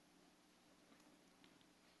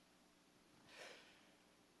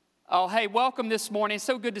Oh, hey, welcome this morning. It's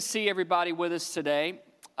so good to see everybody with us today.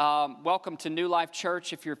 Welcome to New Life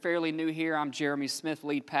Church. If you're fairly new here, I'm Jeremy Smith,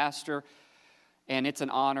 lead pastor, and it's an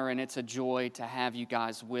honor and it's a joy to have you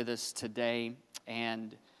guys with us today.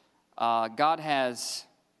 And God has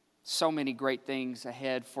so many great things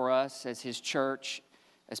ahead for us as His church,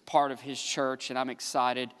 as part of His church, and I'm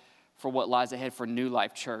excited for what lies ahead for New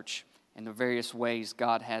Life Church and the various ways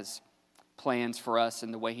God has plans for us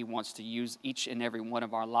and the way He wants to use each and every one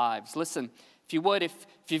of our lives. Listen, if you would, if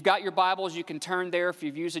you've got your Bibles, you can turn there. If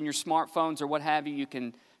you're using your smartphones or what have you, you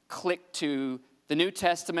can click to the New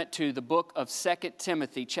Testament, to the book of 2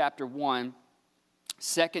 Timothy chapter 1.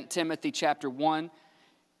 2 Timothy chapter 1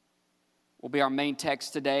 will be our main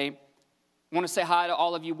text today. I want to say hi to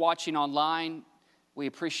all of you watching online. We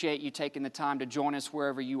appreciate you taking the time to join us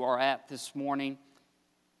wherever you are at this morning.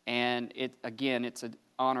 And it's an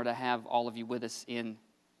honor to have all of you with us in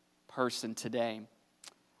person today.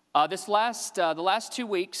 The last 2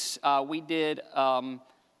 weeks, we did a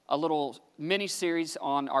little mini-series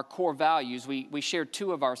on our core values. We shared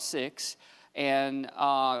 2 of our 6, and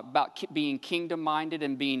about being kingdom-minded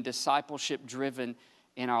and being discipleship-driven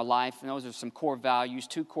in our life. And those are some core values,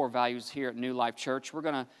 2 core values here at New Life Church. We're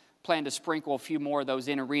going to plan to sprinkle a few more of those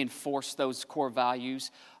in and reinforce those core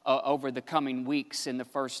values over the coming weeks in the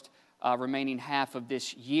first remaining half of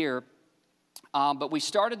this year. But we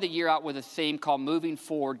started the year out with a theme called Moving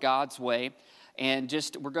Forward God's Way. And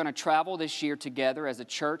we're going to travel this year together as a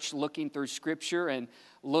church, looking through Scripture and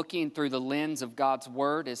looking through the lens of God's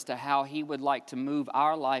Word as to how He would like to move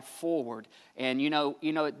our life forward. And you know,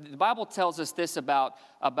 the Bible tells us this about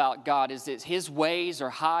God, is that His ways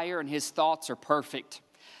are higher and His thoughts are perfect.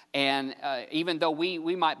 And even though we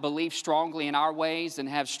might believe strongly in our ways and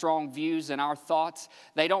have strong views in our thoughts,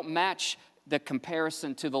 they don't match the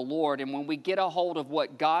comparison to the Lord. And when we get a hold of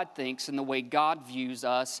what God thinks and the way God views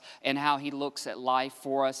us and how He looks at life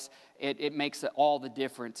for us, it makes all the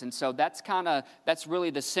difference. And so that's really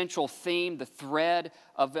the central theme, the thread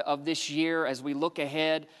of this year as we look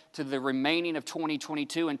ahead to the remaining of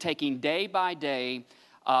 2022 and taking day by day,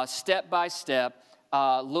 step by step,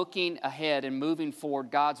 looking ahead and moving forward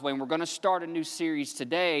God's way. And we're going to start a new series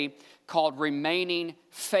today called Remaining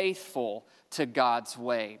Faithful to God's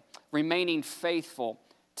Way. Remaining faithful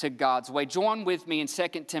to God's way. Join with me in 2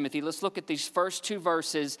 Timothy. Let's look at these first 2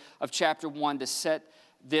 verses of chapter 1 to set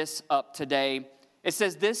this up today. It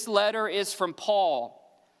says, "This letter is from Paul,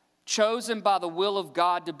 chosen by the will of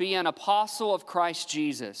God to be an apostle of Christ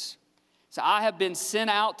Jesus. So I have been sent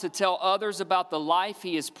out to tell others about the life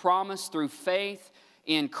He has promised through faith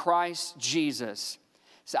in Christ Jesus.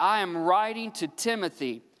 So I am writing to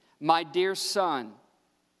Timothy, my dear son.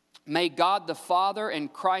 May God the Father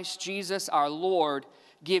and Christ Jesus our Lord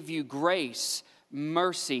give you grace,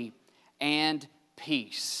 mercy, and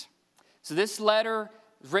peace." So this letter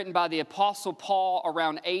is written by the Apostle Paul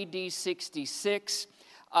around AD 66,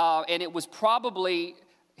 and it was probably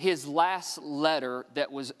his last letter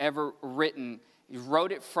that was ever written. He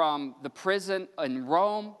wrote it from the prison in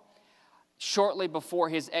Rome shortly before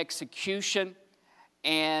his execution,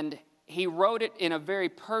 and he wrote it in a very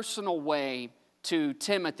personal way to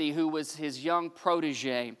Timothy, who was his young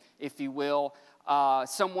protege, if you will,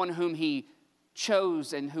 someone whom he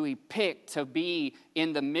chose and who he picked to be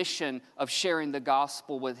in the mission of sharing the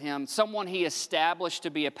gospel with him, someone he established to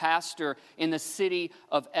be a pastor in the city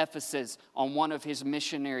of Ephesus on one of his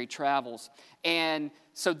missionary travels. And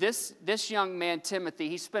so this young man, Timothy,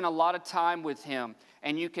 he spent a lot of time with him.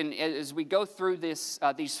 And you can, as we go through these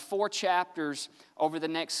 4 chapters over the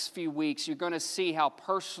next few weeks, you're going to see how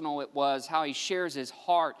personal it was, how he shares his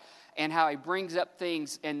heart, and how he brings up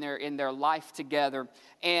things in their life together.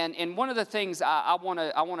 And one of the things I want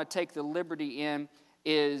to take the liberty in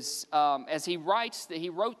is as he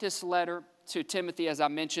wrote this letter to Timothy, as I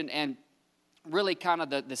mentioned, and really kind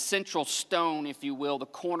of the central stone, if you will, the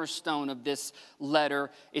cornerstone of this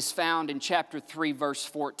letter is found in chapter 3, verse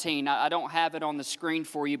 14. I don't have it on the screen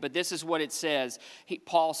for you, but this is what it says.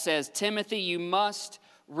 Paul says, "Timothy, you must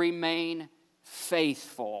remain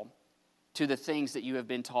faithful to the things that you have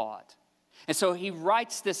been taught." And so he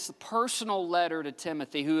writes this personal letter to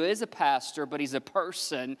Timothy, who is a pastor, but he's a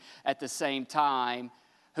person at the same time,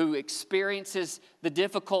 who experiences the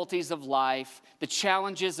difficulties of life, the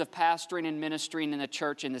challenges of pastoring and ministering in the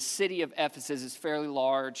church in the city of Ephesus is fairly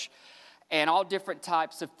large, and all different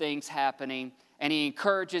types of things happening. And he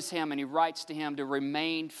encourages him and he writes to him to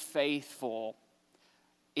remain faithful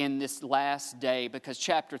in this last day, because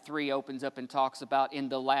chapter 3 opens up and talks about in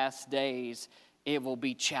the last days it will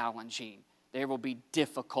be challenging. There will be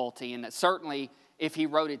difficulty, and certainly if he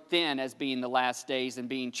wrote it then as being the last days and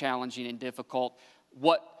being challenging and difficult,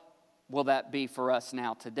 what will that be for us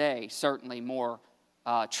now today? Certainly more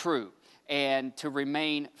true. And to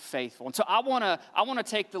remain faithful. And so I want to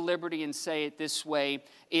take the liberty and say it this way,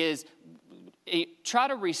 is try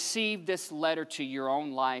to receive this letter to your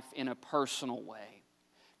own life in a personal way.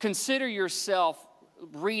 Consider yourself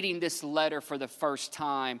reading this letter for the first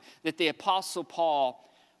time, that the Apostle Paul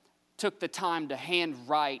took the time to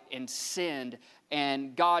handwrite and send,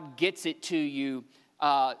 and God gets it to you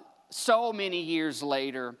so many years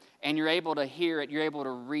later, and you're able to hear it, you're able to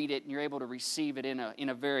read it, and you're able to receive it in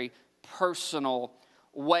a very personal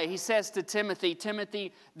way. He says to Timothy,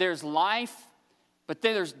 Timothy, there's life, but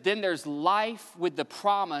then there's life with the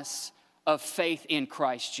promise of faith in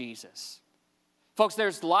Christ Jesus. Folks,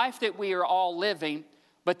 there's life that we are all living,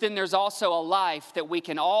 but then there's also a life that we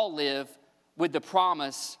can all live with the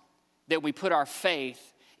promise that we put our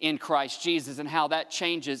faith in Christ Jesus, and how that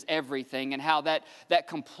changes everything, and how that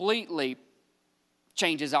completely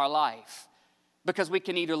changes our life. Because we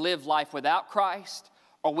can either live life without Christ,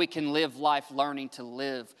 or we can live life learning to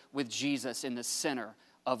live with Jesus in the center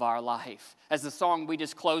of our life. As the song we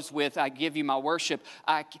just closed with, I give you my worship,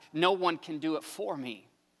 no one can do it for me.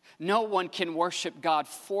 No one can worship God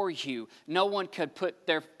for you. No one could put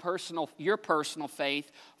your personal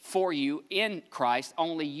faith for you in Christ.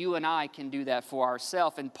 Only you and I can do that for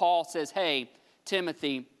ourselves. And Paul says, hey,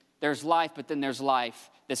 Timothy, there's life, but then there's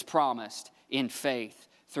life that's promised in faith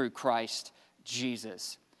through Christ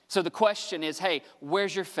Jesus. So the question is, hey,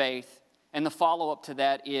 where's your faith? And the follow-up to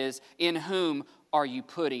that is, in whom are you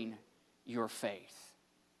putting your faith?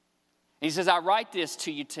 And he says, I write this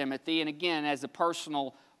to you, Timothy, and again, as a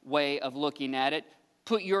personal way of looking at it,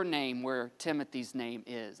 put your name where Timothy's name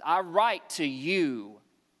is. I write to you,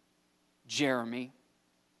 Jeremy.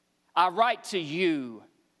 I write to you,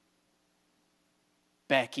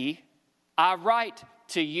 Becky. I write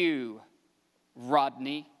to you,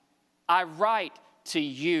 Rodney. I write to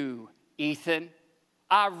you, Ethan.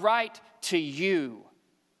 I write to you.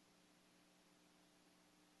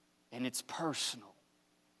 And it's personal.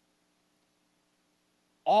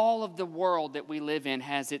 All of the world that we live in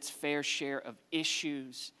has its fair share of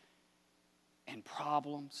issues and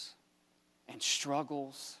problems and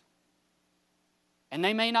struggles. And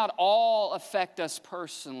they may not all affect us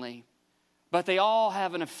personally, but they all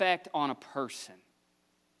have an effect on a person.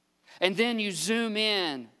 And then you zoom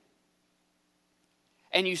in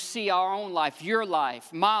and you see our own life, your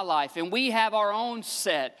life, my life, and we have our own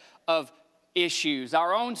set of issues,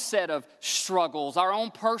 our own set of struggles, our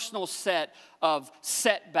own personal set of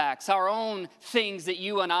setbacks, our own things that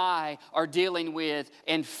you and I are dealing with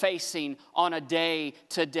and facing on a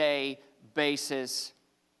day-to-day basis.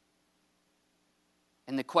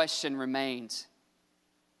 And the question remains,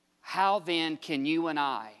 how then can you and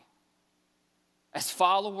I, as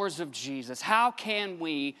followers of Jesus, how can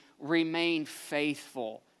we remain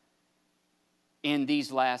faithful in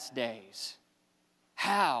these last days?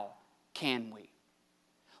 How can we?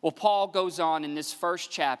 Well, Paul goes on in this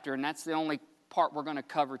first chapter, and that's the only part we're going to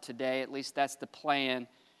cover today, at least that's the plan,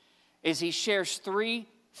 is he shares three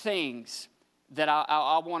things that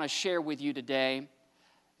I want to share with you today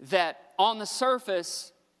that on the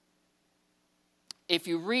surface, if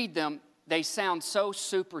you read them, they sound so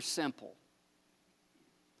super simple.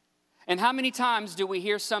 And how many times do we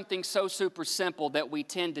hear something so super simple that we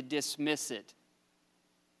tend to dismiss it?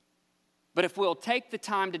 But if we'll take the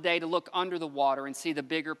time today to look under the water and see the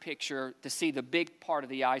bigger picture, to see the big part of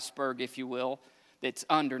the iceberg, if you will, that's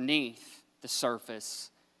underneath the surface,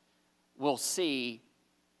 we'll see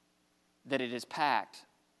that it is packed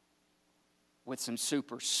with some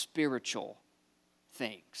super spiritual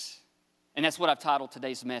things. And that's what I've titled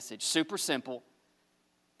today's message, Super Simple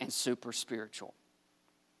and Super Spiritual.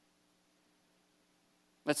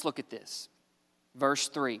 Let's look at this. Verse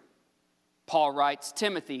 3. Paul writes,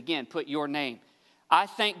 Timothy, again, put your name. I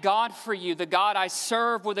thank God for you, the God I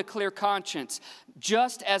serve with a clear conscience,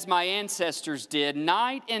 just as my ancestors did.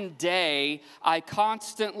 Night and day, I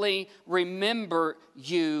constantly remember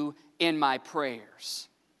you in my prayers.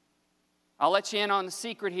 I'll let you in on the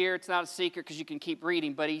secret here. It's not a secret because you can keep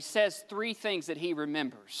reading, but he says three things that he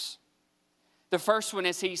remembers. The first one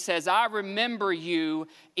is he says, I remember you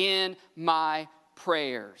in my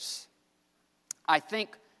prayers. I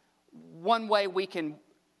think one way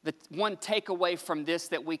the one takeaway from this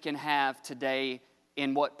that we can have today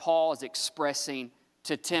in what Paul is expressing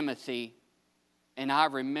to Timothy, and I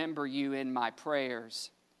remember you in my prayers,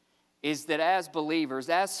 is that as believers,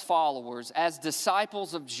 as followers, as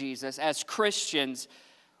disciples of Jesus, as Christians,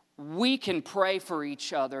 we can pray for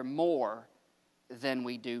each other more than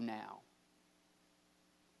we do now.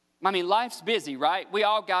 I mean, life's busy, right? We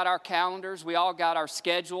all got our calendars. We all got our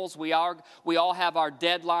schedules. We all have our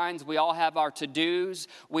deadlines. We all have our to-dos.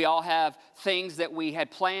 We all have things that we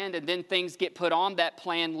had planned, and then things get put on that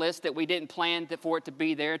planned list that we didn't plan for it to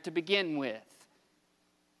be there to begin with.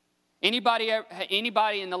 Anybody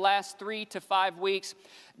in the last 3 to 5 weeks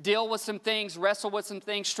deal with some things, wrestle with some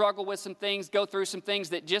things, struggle with some things, go through some things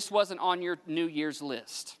that just wasn't on your New Year's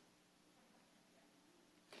list?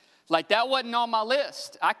 Like, that wasn't on my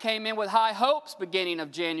list. I came in with high hopes beginning of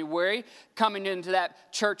January, coming into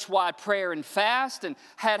that church-wide prayer and fast, and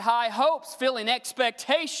had high hopes, feeling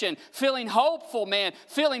expectation, feeling hopeful, man,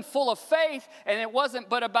 feeling full of faith. And it wasn't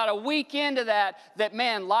but about a week into that,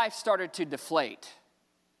 man, life started to deflate.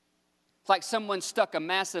 It's like someone stuck a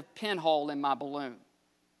massive pinhole in my balloon.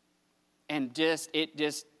 And it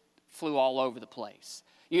just flew all over the place.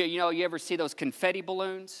 You ever see those confetti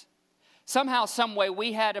balloons? Somehow, some way,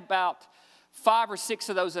 we had about 5 or 6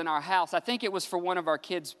 of those in our house. I think it was for one of our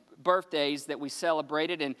kids' birthdays that we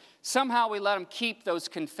celebrated, and somehow we let them keep those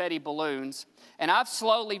confetti balloons. And I've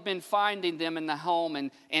slowly been finding them in the home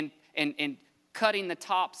and cutting the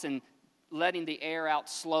tops and letting the air out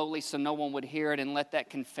slowly so no one would hear it, and let that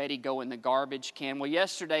confetti go in the garbage can. Well,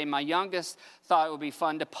 yesterday, my youngest thought it would be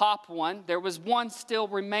fun to pop one. There was one still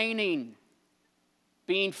remaining,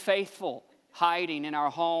 being faithful, hiding in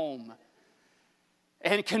our home.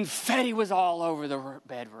 And confetti was all over the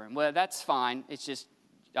bedroom. Well, that's fine. It's just,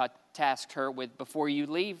 I tasked her with, before you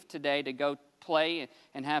leave today to go play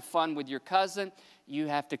and have fun with your cousin, you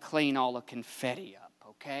have to clean all the confetti up,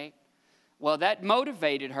 okay? Well, that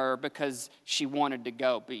motivated her because she wanted to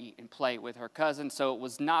go be and play with her cousin, so it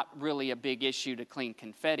was not really a big issue to clean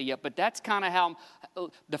confetti up. But that's kind of how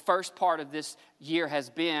the first part of this year has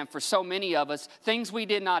been for so many of us. Things we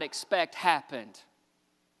did not expect happened.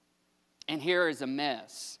 And here is a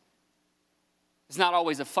mess. It's not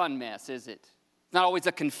always a fun mess, is it? It's not always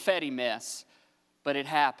a confetti mess, but it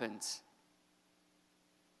happens.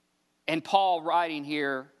 And Paul writing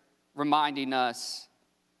here, reminding us,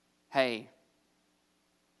 hey,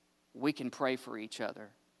 we can pray for each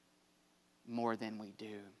other more than we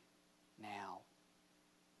do now.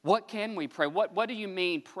 What can we pray? What do you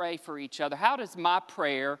mean pray for each other? How does my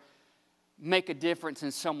prayer make a difference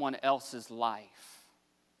in someone else's life?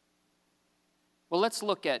 Well, let's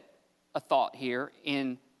look at a thought here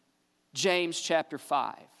in James chapter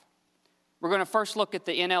 5. We're going to first look at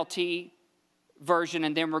the NLT version,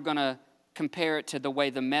 and then we're going to compare it to the way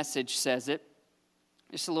the Message says it.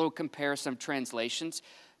 Just a little comparison of translations.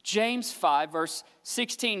 James 5, verse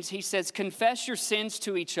 16, he says, confess your sins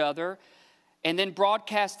to each other and then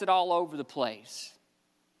broadcast it all over the place.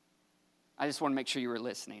 I just want to make sure you were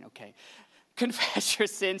listening, okay? Confess your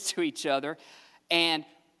sins to each other and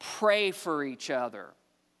pray for each other.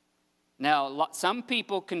 Now, some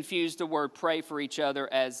people confuse the word pray for each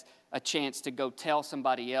other as a chance to go tell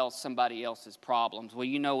somebody else's problems. Well,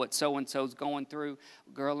 you know what so-and-so's going through?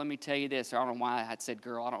 Girl, let me tell you this. I don't know why I said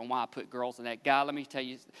girl. I don't know why I put girls in that. Guy, let me tell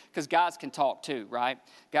you, because guys can talk too, right?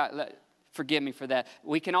 God, forgive me for that.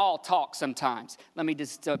 We can all talk sometimes. Let me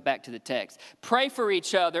just go back to the text. Pray for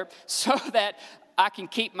each other so that I can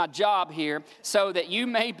keep my job here, so that you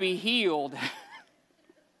may be healed.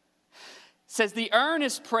 Says the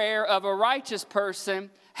earnest prayer of a righteous person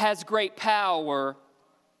has great power,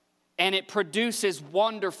 and it produces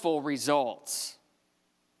wonderful results.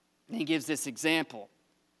 And he gives this example.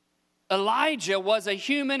 Elijah was a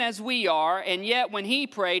human as we are, and yet when he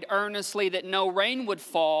prayed earnestly that no rain would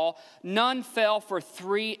fall, none fell for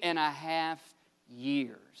 3.5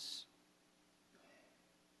 years.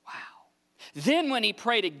 Then when he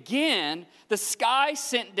prayed again, the sky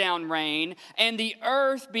sent down rain, and the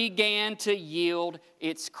earth began to yield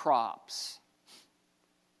its crops.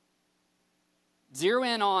 Zero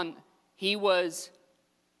in on, he was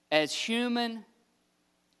as human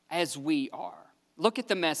as we are. Look at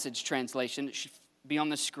the Message translation. It should be on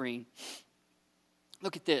the screen.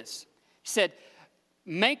 Look at this. He said,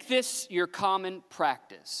 make this your common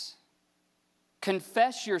practice.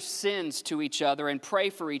 Confess your sins to each other and pray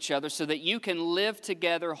for each other so that you can live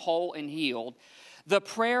together whole and healed. The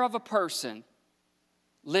prayer of a person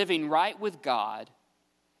living right with God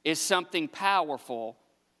is something powerful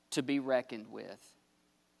to be reckoned with.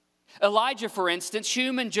 Elijah, for instance,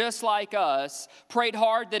 human just like us, prayed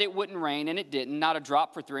hard that it wouldn't rain, and it didn't, not a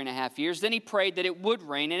drop for 3.5 years. Then he prayed that it would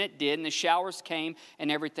rain, and it did, and the showers came, and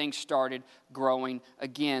everything started growing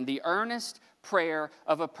again. The earnest prayer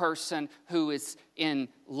of a person who is in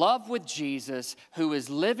love with Jesus, who is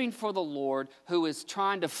living for the Lord, who is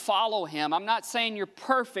trying to follow him. I'm not saying you're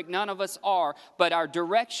perfect, none of us are, but our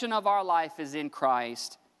direction of our life is in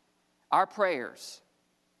Christ. Our prayers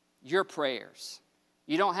your prayers.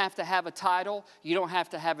 You don't have to have a title. You don't have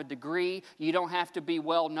to have a degree. You don't have to be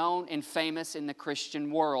well known and famous in the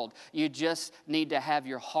Christian world. You just need to have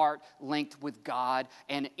your heart linked with God,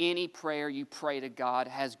 and any prayer you pray to God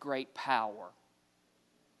has great power.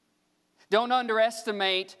 Don't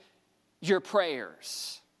underestimate your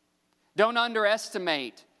prayers. Don't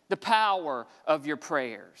underestimate the power of your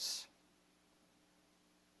prayers.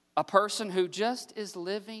 A person who just is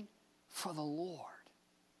living for the Lord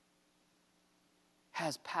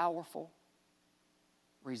has powerful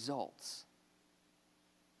results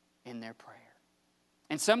in their prayer.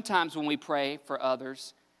 And sometimes when we pray for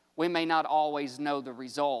others, we may not always know the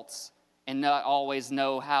results and not always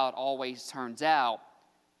know how it always turns out,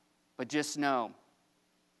 but just know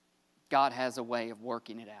God has a way of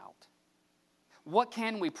working it out. What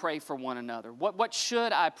can we pray for one another? What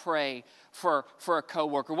should I pray for a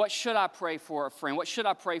coworker? What should I pray for a friend? What should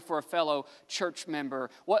I pray for a fellow church member?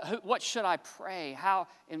 What should I pray? How?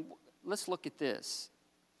 And let's look at this.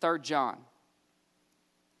 3 John,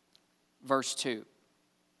 verse 2.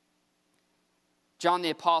 John the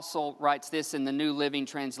Apostle writes this in the New Living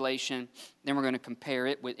Translation. Then we're going to compare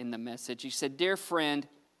it in the Message. He said, "Dear friend,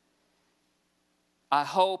 I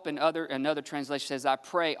hope," another translation says, "I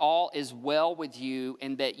pray all is well with you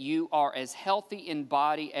and that you are as healthy in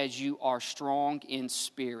body as you are strong in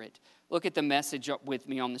spirit." Look at the Message up with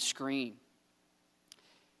me on the screen. It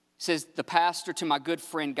says, "The pastor to my good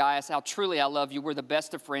friend Gaius, how truly I love you. We're the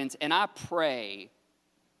best of friends. And I pray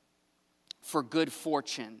for good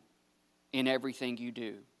fortune in everything you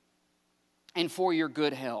do and for your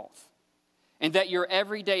good health, and that your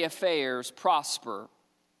everyday affairs prosper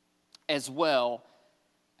as well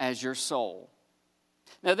as your soul."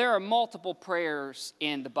 Now, there are multiple prayers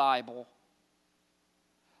in the Bible,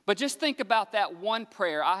 but just think about that one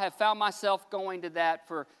prayer. I have found myself going to that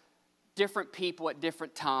for different people at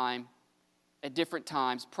different times,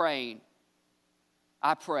 praying.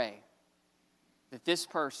 I pray that this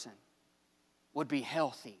person would be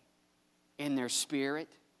healthy in their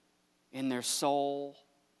spirit, in their soul,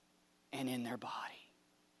 and in their body.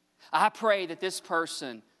 I pray that this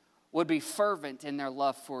person would be fervent in their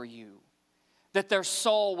love for you, that their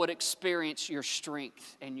soul would experience your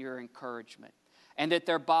strength and your encouragement, and that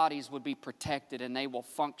their bodies would be protected and they will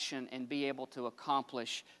function and be able to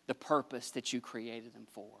accomplish the purpose that you created them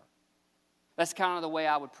for. That's kind of the way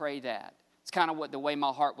I would pray that. It's kind of the way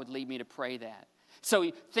my heart would lead me to pray that. So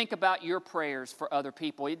think about your prayers for other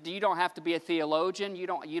people. You don't have to be a theologian. You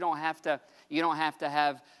don't have to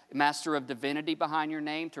have Master of Divinity behind your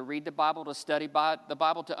name to read the Bible, to study the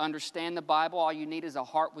Bible, to understand the Bible. All you need is a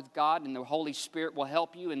heart with God, and the Holy Spirit will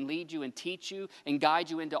help you and lead you and teach you and guide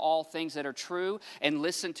you into all things that are true. And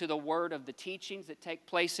listen to the word of the teachings that take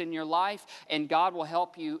place in your life, and God will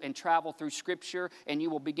help you and travel through Scripture, and you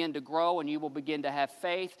will begin to grow, and you will begin to have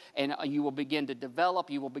faith, and you will begin to develop.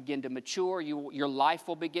 You will begin to mature. Your life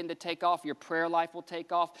will begin to take off. Your prayer life will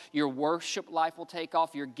take off. Your worship life will take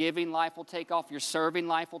off. Your giving life will take off. Your serving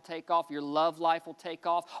life will take off. Your love life will take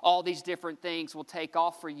off. All these different things will take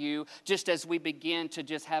off for you just as we begin to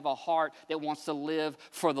just have a heart that wants to live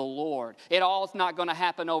for the Lord. It all is not going to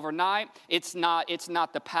happen overnight. It's not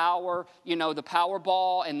the power, the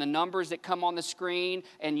Powerball and the numbers that come on the screen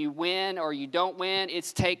and you win or you don't win. It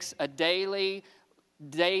takes a daily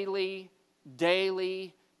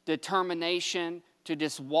determination to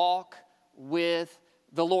just walk with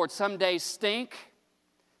the Lord. Some days stink.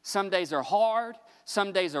 Some days are hard.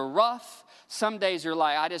 Some days are rough. Some days you're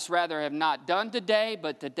like, I just rather have not done today,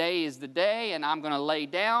 but today is the day, and I'm going to lay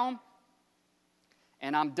down,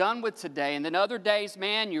 and I'm done with today. And then other days,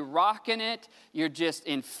 man, you're rocking it. You're just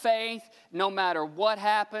in faith. No matter what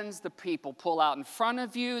happens, the people pull out in front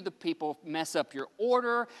of you. The people mess up your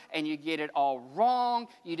order, and you get it all wrong.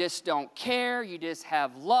 You just don't care. You just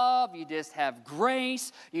have love. You just have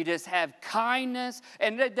grace. You just have kindness.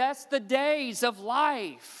 And that's the days of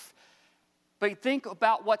life. But think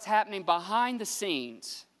about what's happening behind the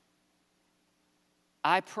scenes.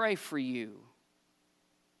 I pray for you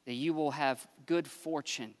that you will have good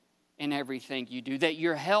fortune in everything you do, that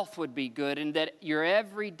your health would be good, and that your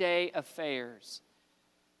everyday affairs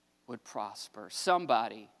would prosper.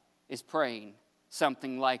 Somebody is praying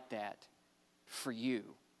something like that for you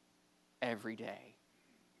every day.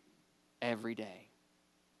 Every day.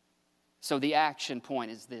 So the action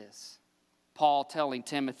point is this. Paul telling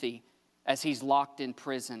Timothy, as he's locked in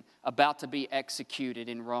prison, about to be executed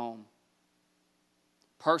in Rome.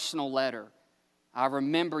 Personal letter. I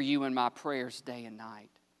remember you in my prayers day and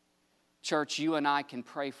night. Church, you and I can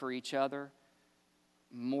pray for each other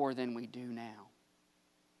more than we do now.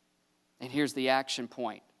 And here's the action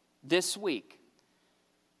point. This week,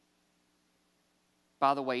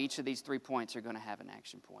 By the way, each of these 3 points are going to have an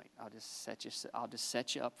action point. I'll just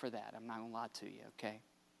set you up for that. I'm not going to lie to you, okay?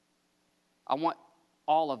 I want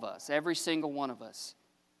all of us, every single one of us,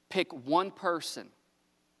 pick one person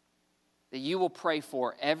that you will pray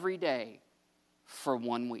for every day for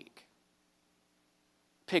 1 week.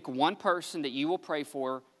 Pick one person that you will pray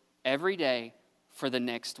for every day for the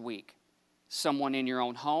next week. Someone in your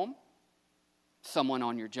own home, someone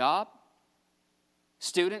on your job,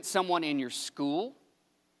 student, someone in your school,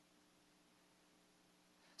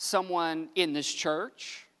 someone in this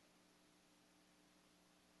church.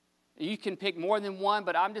 You can pick more than one,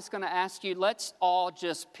 but I'm just going to ask you, let's all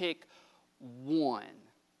just pick one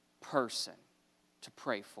person to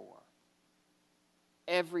pray for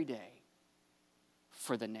every day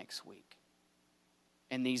for the next week.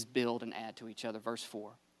 And these build and add to each other. Verse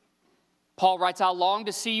 4. Paul writes, I long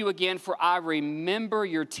to see you again, for I remember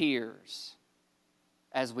your tears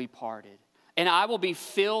as we parted. And I will be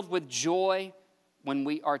filled with joy when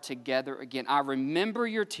we are together again. I remember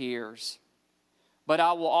your tears, but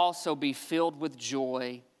I will also be filled with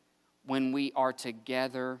joy when we are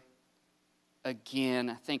together again.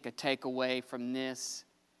 I think a takeaway from this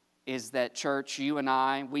is that, church, you and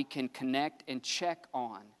I, we can connect and check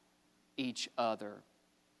on each other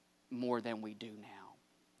more than we do now.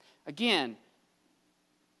 Again,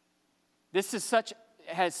 this is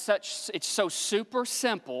it's so super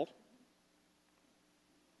simple.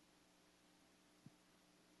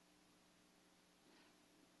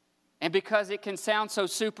 And because it can sound so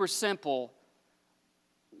super simple,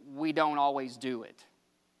 we don't always do it,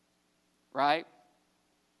 right?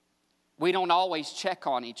 We don't always check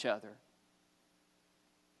on each other.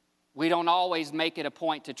 We don't always make it a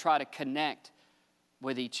point to try to connect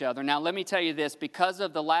with each other. Now, let me tell you this, because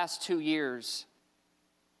of the last 2 years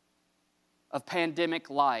of pandemic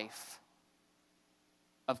life,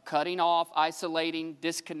 of cutting off, isolating,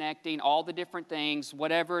 disconnecting, all the different things,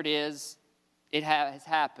 whatever it is, it has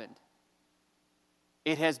happened.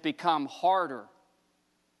 It has become harder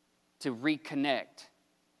to reconnect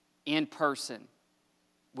in person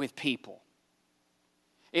with people.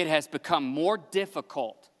 It has become more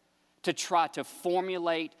difficult to try to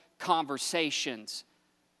formulate conversations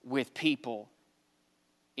with people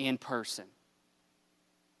in person.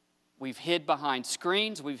 We've hid behind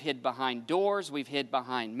screens, we've hid behind doors, we've hid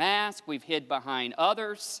behind masks, we've hid behind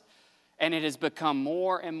others, and it has become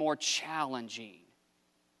more and more challenging.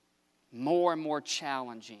 More and more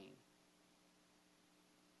challenging.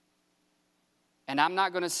 And I'm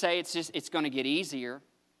not going to say it's going to get easier,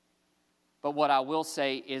 but what I will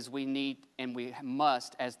say is we need and we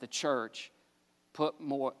must, as the church, put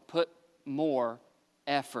more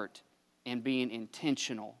effort in being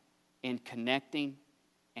intentional in connecting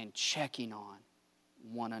and checking on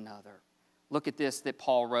one another. Look at this that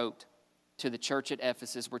Paul wrote to the church at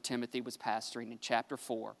Ephesus where Timothy was pastoring in chapter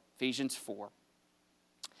 4, Ephesians 4.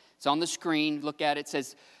 It's on the screen. Look at it. It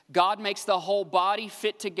says, God makes the whole body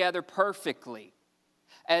fit together perfectly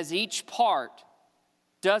as each part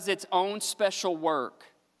does its own special work.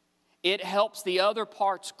 It helps the other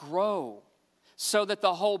parts grow so that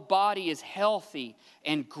the whole body is healthy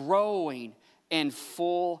and growing and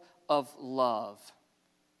full of love.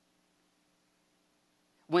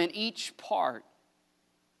 When each part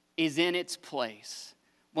is in its place,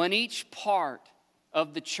 when each part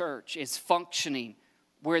of the church is functioning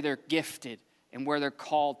where they're gifted and where they're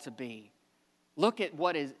called to be. Look at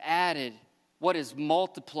what is added, what is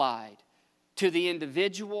multiplied to the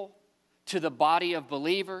individual, to the body of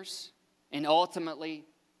believers, and ultimately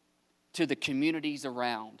to the communities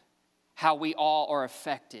around. How we all are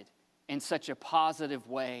affected in such a positive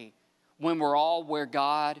way when we're all where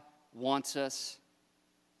God wants us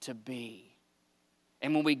to be.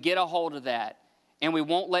 And when we get a hold of that, and we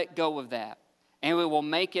won't let go of that, and we will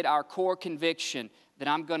make it our core conviction that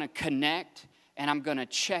I'm going to connect and I'm going to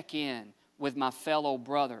check in with my fellow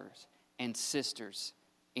brothers and sisters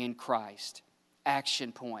in Christ.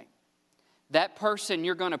 Action point. That person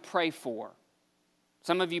you're going to pray for.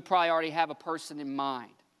 Some of you probably already have a person in mind.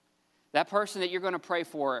 That person that you're going to pray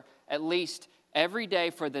for at least every day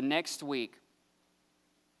for the next week.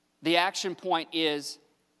 The action point is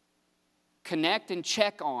connect and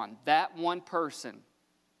check on that one person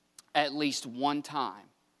at least one time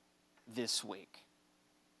this week.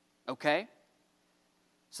 Okay?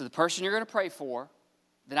 So the person you're going to pray for,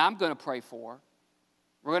 that I'm going to pray for,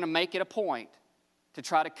 we're going to make it a point to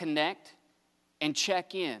try to connect and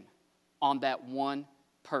check in on that one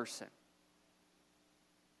person.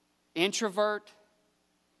 Introvert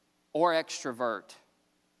or extrovert,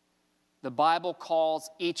 the Bible calls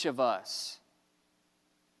each of us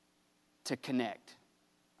to connect.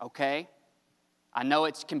 Okay? I know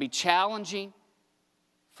it can be challenging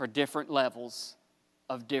for different levels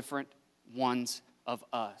of different ones of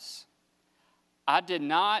us. I did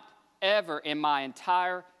not ever in my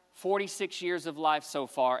entire 46 years of life so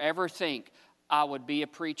far ever think I would be a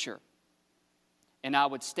preacher and I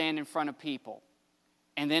would stand in front of people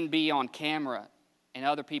and then be on camera and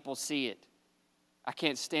other people see it. I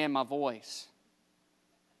can't stand my voice.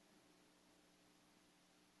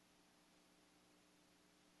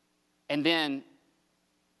 And then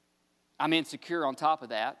I'm insecure on top of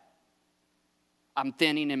that. I'm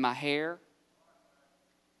thinning in my hair.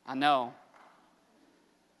 I know.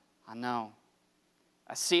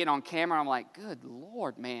 I see it on camera, I'm like, good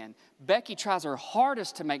Lord, man. Becky tries her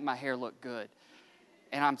hardest to make my hair look good.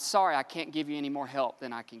 And I'm sorry, I can't give you any more help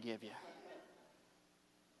than I can give you.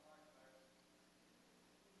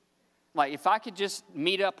 Like, if I could just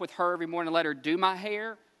meet up with her every morning and let her do my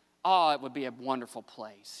hair, oh, it would be a wonderful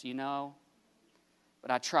place, you know?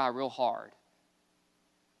 But I try real hard.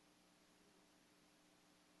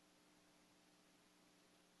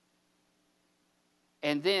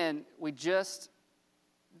 And then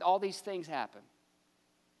all these things happen.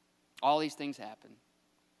 All these things happen.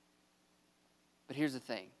 But here's the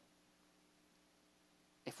thing.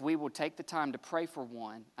 If we will take the time to pray for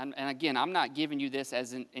one, and again, I'm not giving you this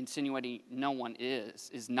as insinuating no one is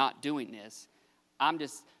not doing this. I'm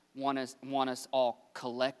just want us all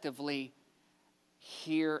collectively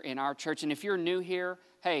here in our church. And if you're new here,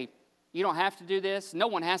 hey, you don't have to do this. No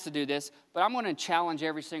one has to do this. But I'm going to challenge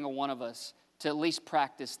every single one of us to at least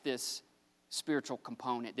practice this spiritual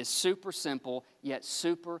component, this super simple yet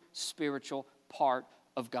super spiritual part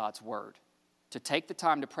of God's Word. To take the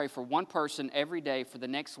time to pray for one person every day for the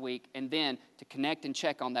next week, and then to connect and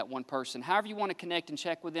check on that one person. However you want to connect and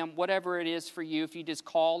check with them, whatever it is for you, if you just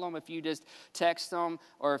call them, if you just text them,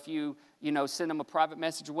 or if you send them a private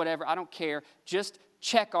message or whatever, I don't care. Just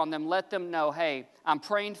check on them. Let them know, hey, I'm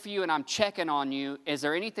praying for you and I'm checking on you. Is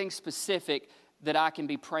there anything specific that I can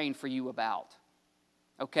be praying for you about?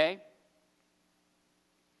 Okay?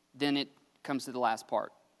 Then it comes to the last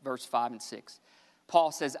part, verse 5 and 6.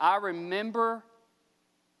 Paul says, I remember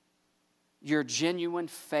your genuine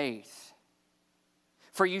faith.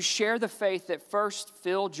 For you share the faith that first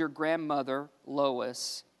filled your grandmother,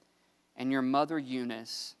 Lois, and your mother,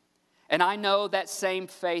 Eunice. And I know that same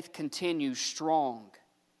faith continues strong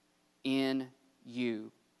in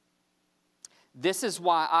you. This is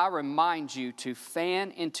why I remind you to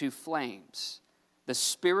fan into flames the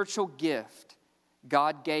spiritual gift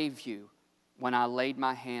God gave you when I laid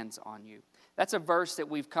my hands on you. That's a verse that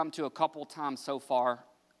we've come to a couple times so far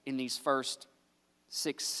in these first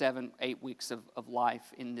 6, 7, 8 weeks of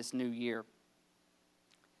life in this new year.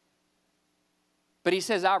 But he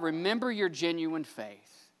says, I remember your genuine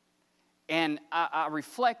faith. And I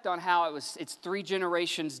reflect on how it's 3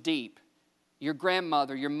 generations deep. Your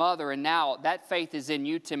grandmother, your mother, and now that faith is in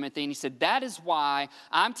you, Timothy. And he said, that is why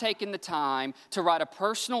I'm taking the time to write a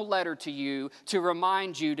personal letter to you to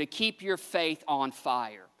remind you to keep your faith on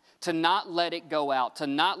fire, to not let it go out, to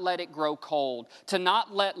not let it grow cold, to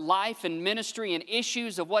not let life and ministry and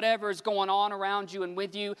issues of whatever is going on around you and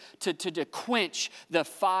with you to quench the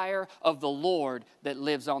fire of the Lord that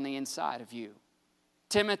lives on the inside of you.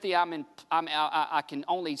 Timothy, I can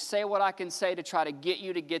only say what I can say to try to get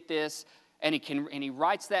you to get this. And he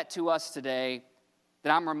writes that to us today,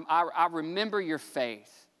 that I remember your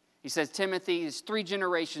faith. He says, Timothy, it's 3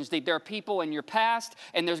 generations deep. There are people in your past,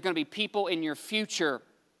 and there's going to be people in your future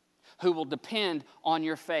who will depend on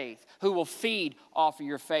your faith, who will feed off of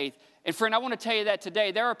your faith. And friend, I want to tell you that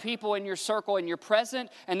today. There are people in your circle in your present,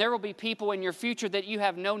 and there will be people in your future that you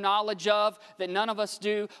have no knowledge of, that none of us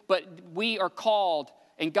do, but we are called.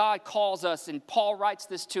 And God calls us, and Paul writes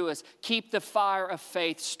this to us, keep the fire of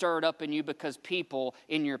faith stirred up in you because people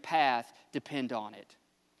in your path depend on it.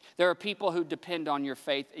 There are people who depend on your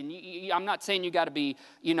faith. And I'm not saying you got to be,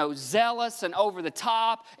 zealous and over the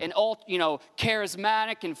top and,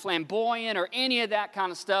 charismatic and flamboyant or any of that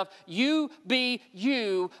kind of stuff. You be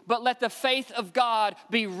you, but let the faith of God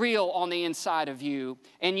be real on the inside of you.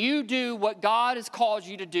 And you do what God has called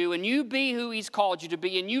you to do, and you be who He's called you to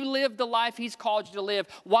be, and you live the life He's called you to live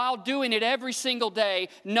while doing it every single day,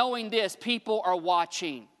 knowing this, people are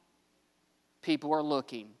watching. People are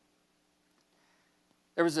looking.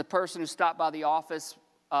 There was a person who stopped by the office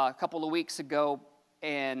a couple of weeks ago,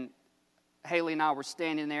 and Haley and I were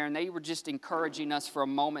standing there, and they were just encouraging us for a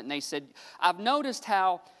moment, and they said, I've noticed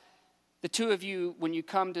how the two of you, when you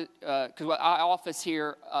come to, because our office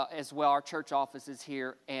here as well, our church office is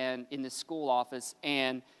here, and in the school office,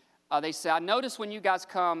 and they said, I notice when you guys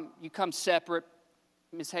come, you come separate.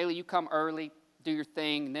 Miss Haley, you come early, do your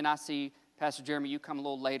thing, and then I see Pastor Jeremy, you come a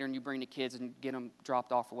little later and you bring the kids and get them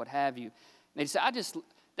dropped off or what have you. And they said,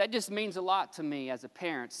 that just means a lot to me as a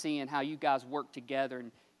parent, seeing how you guys work together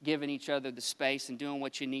and giving each other the space and doing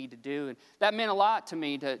what you need to do. And that meant a lot to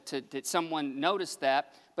me that someone noticed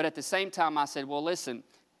that. But at the same time, I said, well, listen,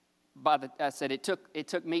 it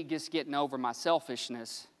took me just getting over my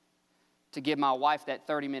selfishness to give my wife that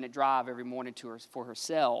 30-minute drive every morning for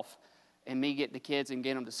herself, and me get the kids and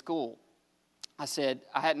get them to school. I said,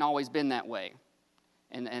 I hadn't always been that way.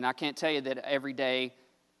 And I can't tell you that every day,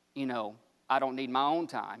 I don't need my own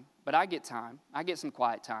time, but I get time. I get some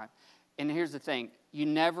quiet time. And here's the thing, you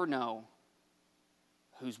never know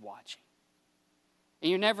who's watching. And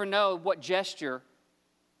you never know what gesture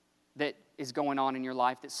that is going on in your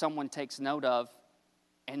life that someone takes note of,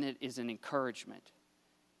 and it is an encouragement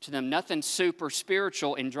to them. Nothing super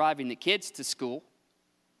spiritual in driving the kids to school,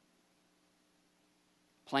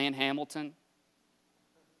 playing Hamilton,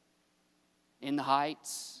 In the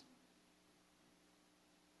Heights,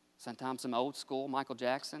 sometimes some old school Michael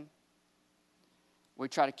Jackson. We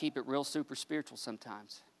try to keep it real super spiritual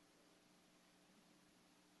sometimes.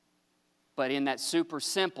 But in that super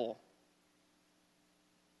simple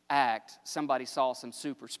act, somebody saw some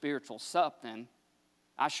super spiritual something.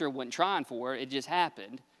 I sure wasn't trying for it. It just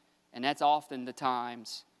happened. And that's often the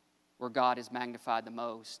times where God is magnified the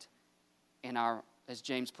most in our, as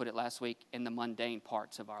James put it last week, in the mundane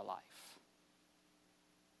parts of our life.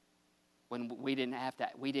 When we didn't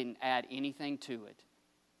add anything to it,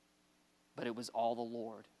 but it was all the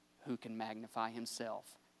Lord who can magnify himself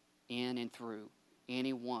in and through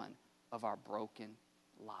any one of our broken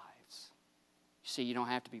lives. You see, you don't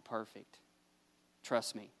have to be perfect.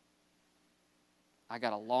 Trust me. I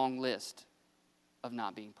got a long list of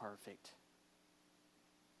not being perfect.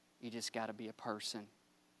 You just got to be a person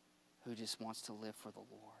who just wants to live for the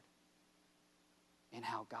Lord and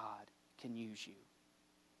how God can use you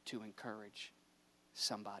to encourage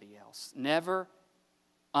somebody else. Never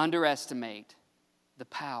underestimate the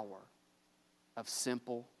power of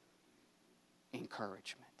simple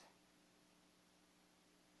encouragement.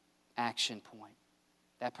 Action point.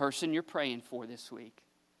 That person you're praying for this week.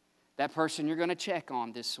 That person you're going to check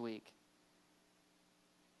on this week.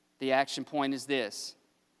 The action point is this.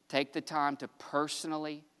 Take the time to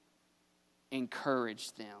personally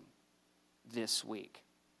encourage them this week.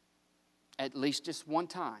 At least just one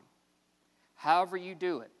time. However you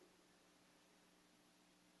do it.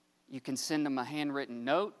 You can send them a handwritten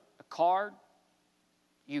note, a card.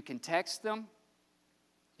 You can text them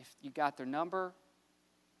if you got their number.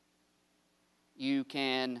 You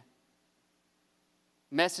can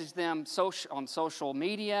message them on social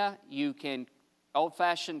media. You can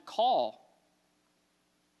old-fashioned call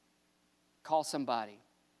somebody.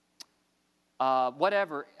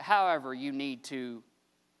 However you need to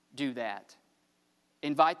do that.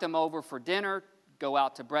 Invite them over for dinner, go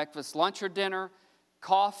out to breakfast, lunch, or dinner,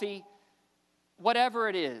 coffee, whatever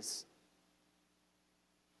it is.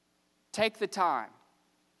 Take the time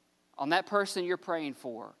on that person you're praying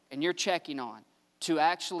for and you're checking on to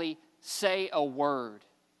actually say a word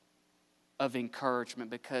of encouragement,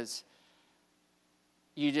 because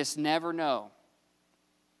you just never know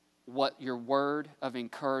what your word of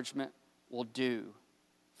encouragement will do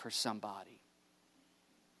for somebody.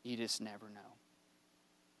 You just never know.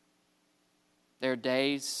 There are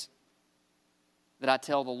days that I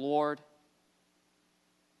tell the Lord,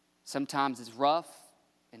 sometimes it's rough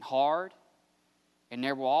and hard, and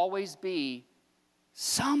there will always be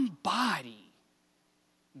somebody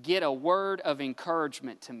get a word of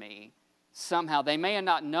encouragement to me. Somehow, they may have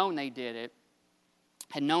not known they did it,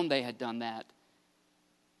 had known they had done that,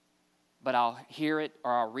 but I'll hear it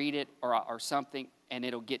or I'll read it or something, and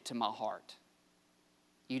it'll get to my heart.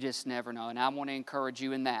 You just never know, and I want to encourage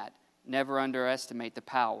you in that. Never underestimate the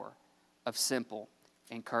power of simple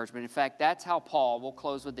encouragement. In fact, that's how Paul, we'll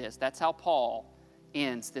close with this, that's how Paul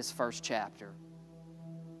ends this first chapter.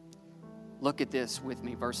 Look at this with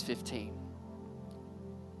me, verse 15.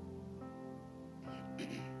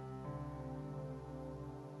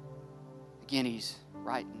 Again,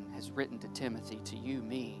 has written to Timothy, to you,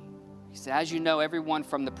 me. He said, as you know, everyone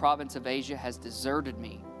from the province of Asia has deserted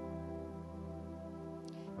me.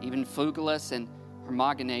 Even Phygelus and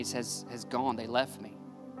Hermogenes has gone. They left me.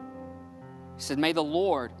 He said, may the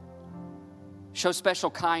Lord show special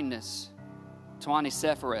kindness to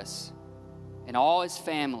Onesiphorus and all his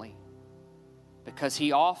family, because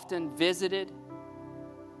he often visited,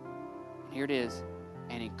 and here it is,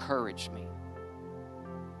 and encouraged me.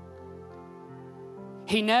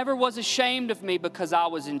 He never was ashamed of me because I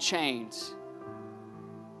was in chains.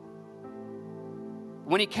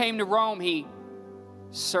 When he came to Rome, he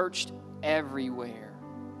searched everywhere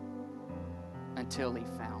until he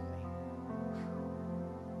found me.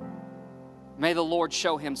 May the Lord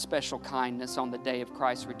show him special kindness on the day of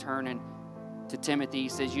Christ's return. And to Timothy, he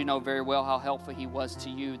says, you know very well how helpful he was to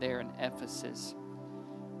you there in Ephesus.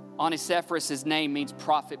 Onesiphorus, his name means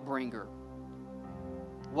prophet bringer.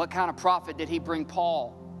 What kind of prophet did he bring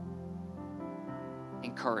Paul?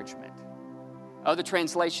 Encouragement. Other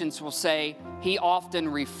translations will say, he often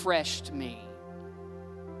refreshed me.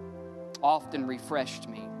 Often refreshed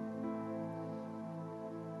me.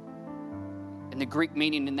 And the Greek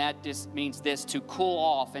meaning in that just means this: to cool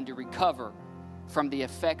off and to recover from the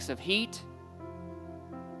effects of heat,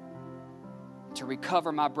 to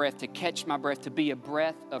recover my breath, to catch my breath, to be a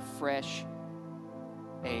breath of fresh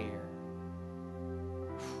air.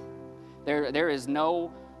 There is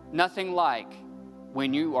nothing like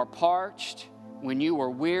when you are parched, when you are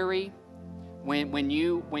weary, when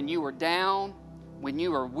you are down, when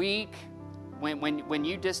you are weak, when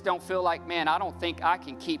you just don't feel like, man, I don't think I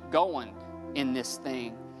can keep going in this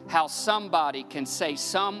thing. How somebody can say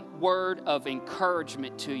some word of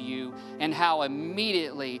encouragement to you, and how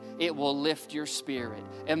immediately it will lift your spirit.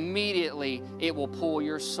 Immediately it will pull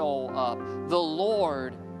your soul up. The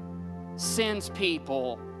Lord sends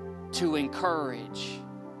people to encourage.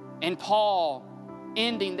 And Paul,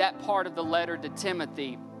 ending that part of the letter to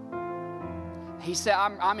Timothy, he said,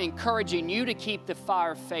 I'm encouraging you to keep the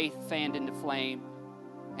fire of faith fanned into flame.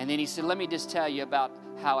 And then he said, let me just tell you about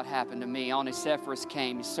how it happened to me. Onesiphorus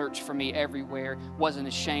came. He searched for me everywhere. Wasn't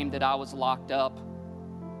ashamed that I was locked up.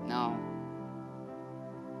 No.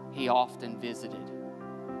 He often visited.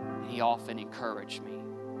 He often encouraged me.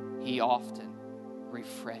 He often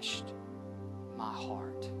refreshed my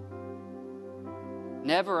heart.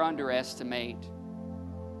 Never underestimate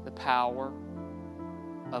the power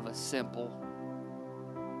of a simple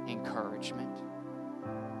encouragement.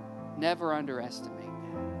 Never underestimate that.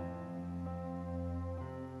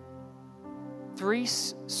 3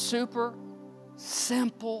 super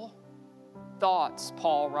simple thoughts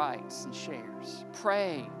Paul writes and shares.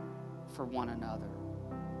 Pray for one another.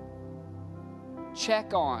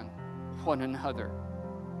 Check on one another.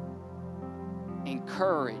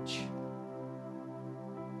 Encourage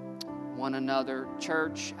one another.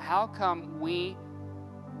 Church, how come we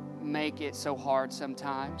make it so hard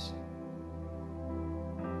sometimes?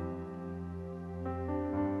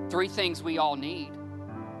 3 things we all need.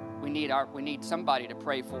 We need somebody to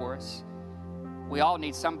pray for us. We all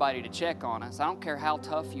need somebody to check on us. I don't care how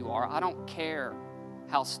tough you are. I don't care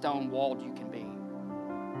how stone-walled you can be.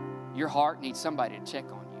 Your heart needs somebody to check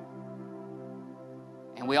on you.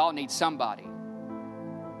 And we all need somebody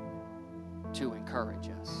to encourage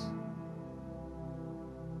us.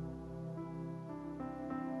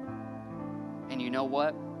 And you know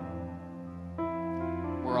what?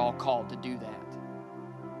 We're all called to do that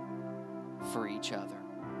for each other.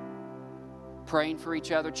 Praying for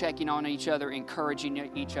each other, checking on each other,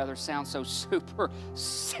 encouraging each other sounds so super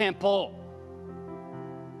simple.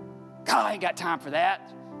 God, I ain't got time for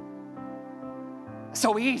that.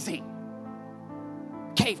 So easy.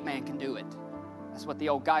 Caveman can do it. That's what the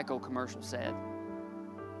old Geico commercial said.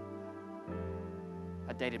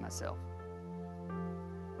 I dated myself.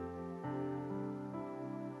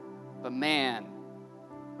 But man,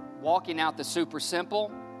 walking out the super simple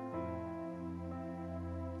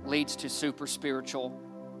leads to super spiritual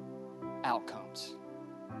outcomes.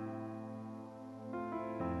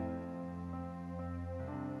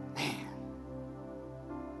 Man.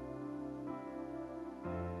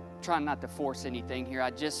 I'm trying not to force anything here. I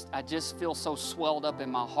just feel so swelled up in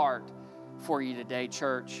my heart for you today,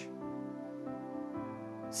 church.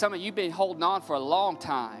 Some of you have been holding on for a long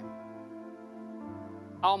time.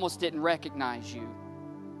 I almost didn't recognize you.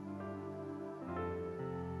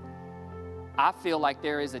 I feel like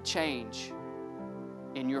there is a change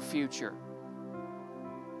in your future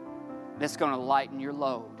that's going to lighten your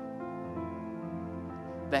load.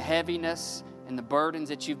 The heaviness and the burdens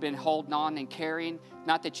that you've been holding on and carrying,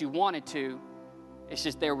 not that you wanted to, it's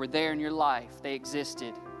just they were there in your life. They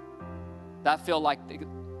existed. I feel like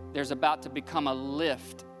there's about to become a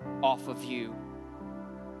lift off of you.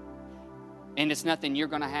 And it's nothing you're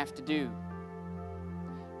going to have to do.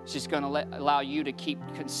 It's just going to allow you to keep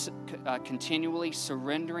continually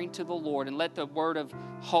surrendering to the Lord. And let the word of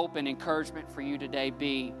hope and encouragement for you today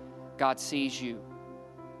be, God sees you.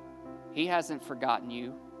 He hasn't forgotten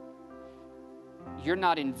you. You're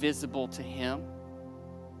not invisible to Him.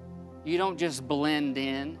 You don't just blend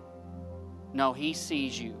in. No, He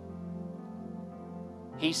sees you.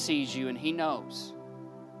 He sees you and He knows.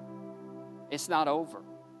 It's not over.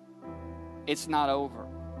 It's not over.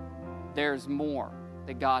 There's more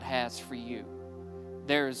that God has for you.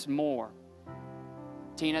 There's more.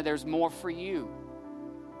 Tina, there's more for you.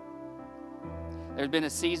 There's been a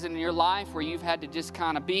season in your life where you've had to just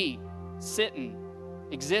kind of be sitting,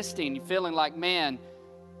 existing, feeling like, man,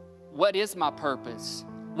 what is my purpose?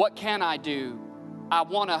 What can I do? I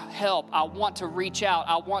want to help. I want to reach out.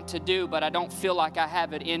 I want to do, but I don't feel like I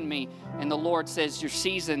have it in me. And the Lord says your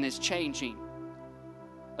season is changing.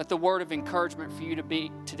 Let the word of encouragement for you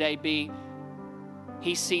today be,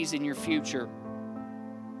 He sees in your future.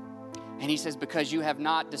 And He says, because you have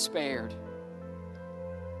not despaired,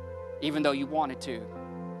 even though you wanted to,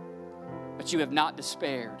 but you have not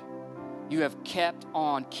despaired. You have kept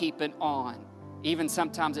on keeping on. Even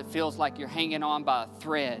sometimes it feels like you're hanging on by a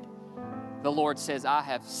thread. The Lord says, I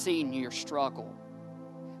have seen your struggle,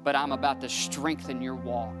 but I'm about to strengthen your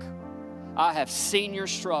walk. I have seen your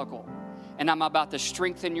struggle, and I'm about to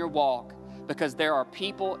strengthen your walk, because there are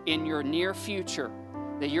people in your near future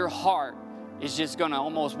that your heart is just going to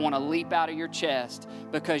almost want to leap out of your chest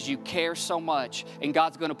because you care so much, and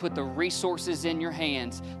God's going to put the resources in your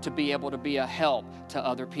hands to be able to be a help to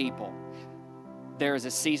other people. There is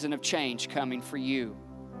a season of change coming for you,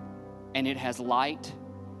 and it has light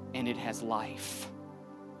and it has life.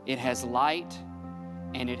 It has light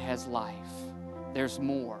and it has life. There's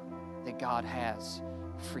more that God has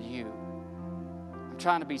for you. I'm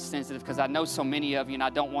trying to be sensitive because I know so many of you, and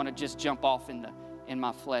I don't want to just jump off in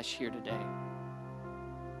my flesh here today.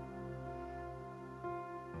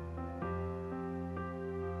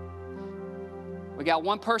 We got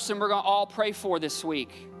one person we're going to all pray for this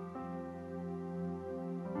week.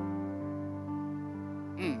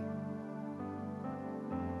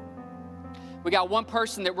 We got one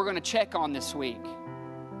person that we're going to check on this week.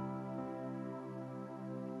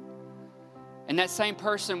 And that same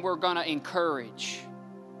person we're going to encourage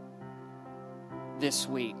this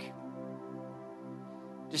week.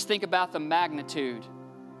 Just think about the magnitude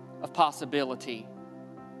of possibility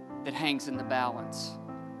that hangs in the balance.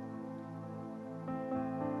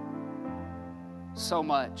 So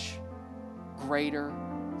much greater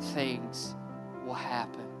things will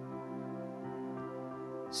happen.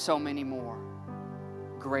 So many more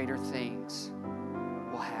greater things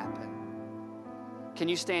will happen. Can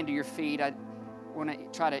you stand to your feet? I want to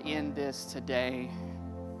try to end this today.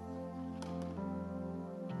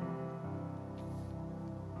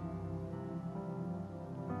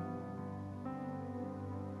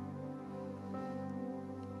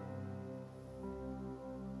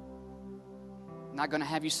 I'm not going to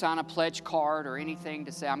have you sign a pledge card or anything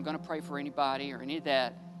to say, I'm going to pray for anybody or any of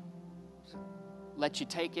that. Let you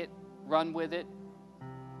take it, run with it.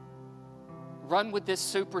 Run with this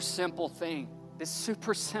super simple thing, this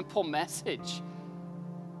super simple message.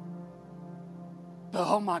 But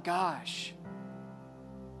oh my gosh.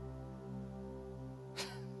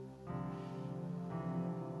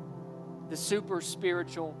 The super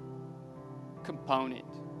spiritual component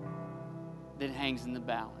that hangs in the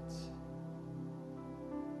balance.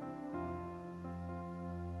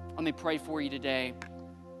 Let me pray for you today.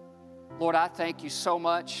 Lord, I thank you so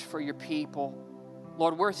much for your people.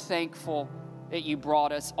 Lord, we're thankful that you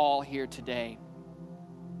brought us all here today.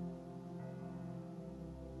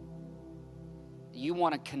 You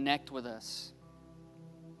want to connect with us,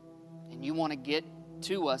 and you want to get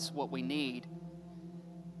to us what we need,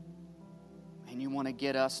 and you want to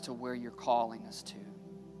get us to where you're calling us to.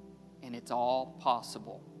 And it's all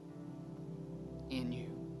possible in you.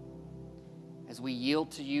 As we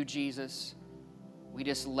yield to you, Jesus, we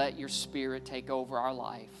just let your Spirit take over our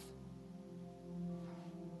life.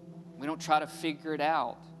 We don't try to figure it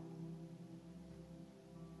out.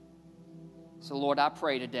 So, Lord, I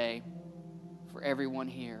pray today for everyone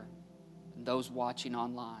here and those watching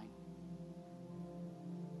online,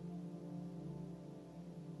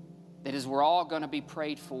 that as we're all going to be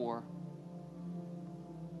prayed for,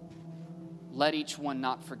 let each one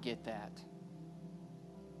not forget that.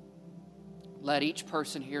 Let each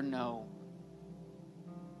person here know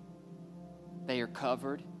they are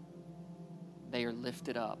covered, they are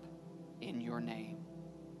lifted up in your name.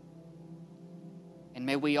 And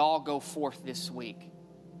may we all go forth this week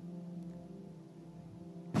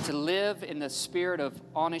to live in the spirit of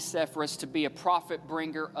Onesiphorus, to be a prophet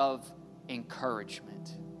bringer of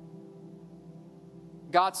encouragement.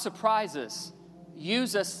 God, surprise us,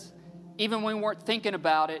 use us even when we weren't thinking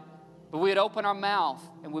about it, but we'd open our mouth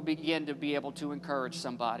and we'd begin to be able to encourage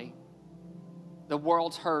somebody. The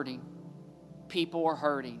world's hurting. People are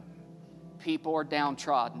hurting. People are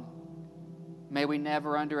downtrodden. May we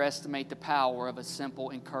never underestimate the power of a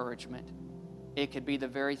simple encouragement. It could be the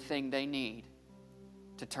very thing they need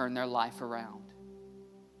to turn their life around.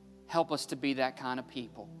 Help us to be that kind of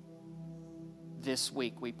people this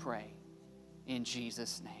week, we pray. In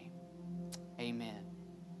Jesus' name, amen.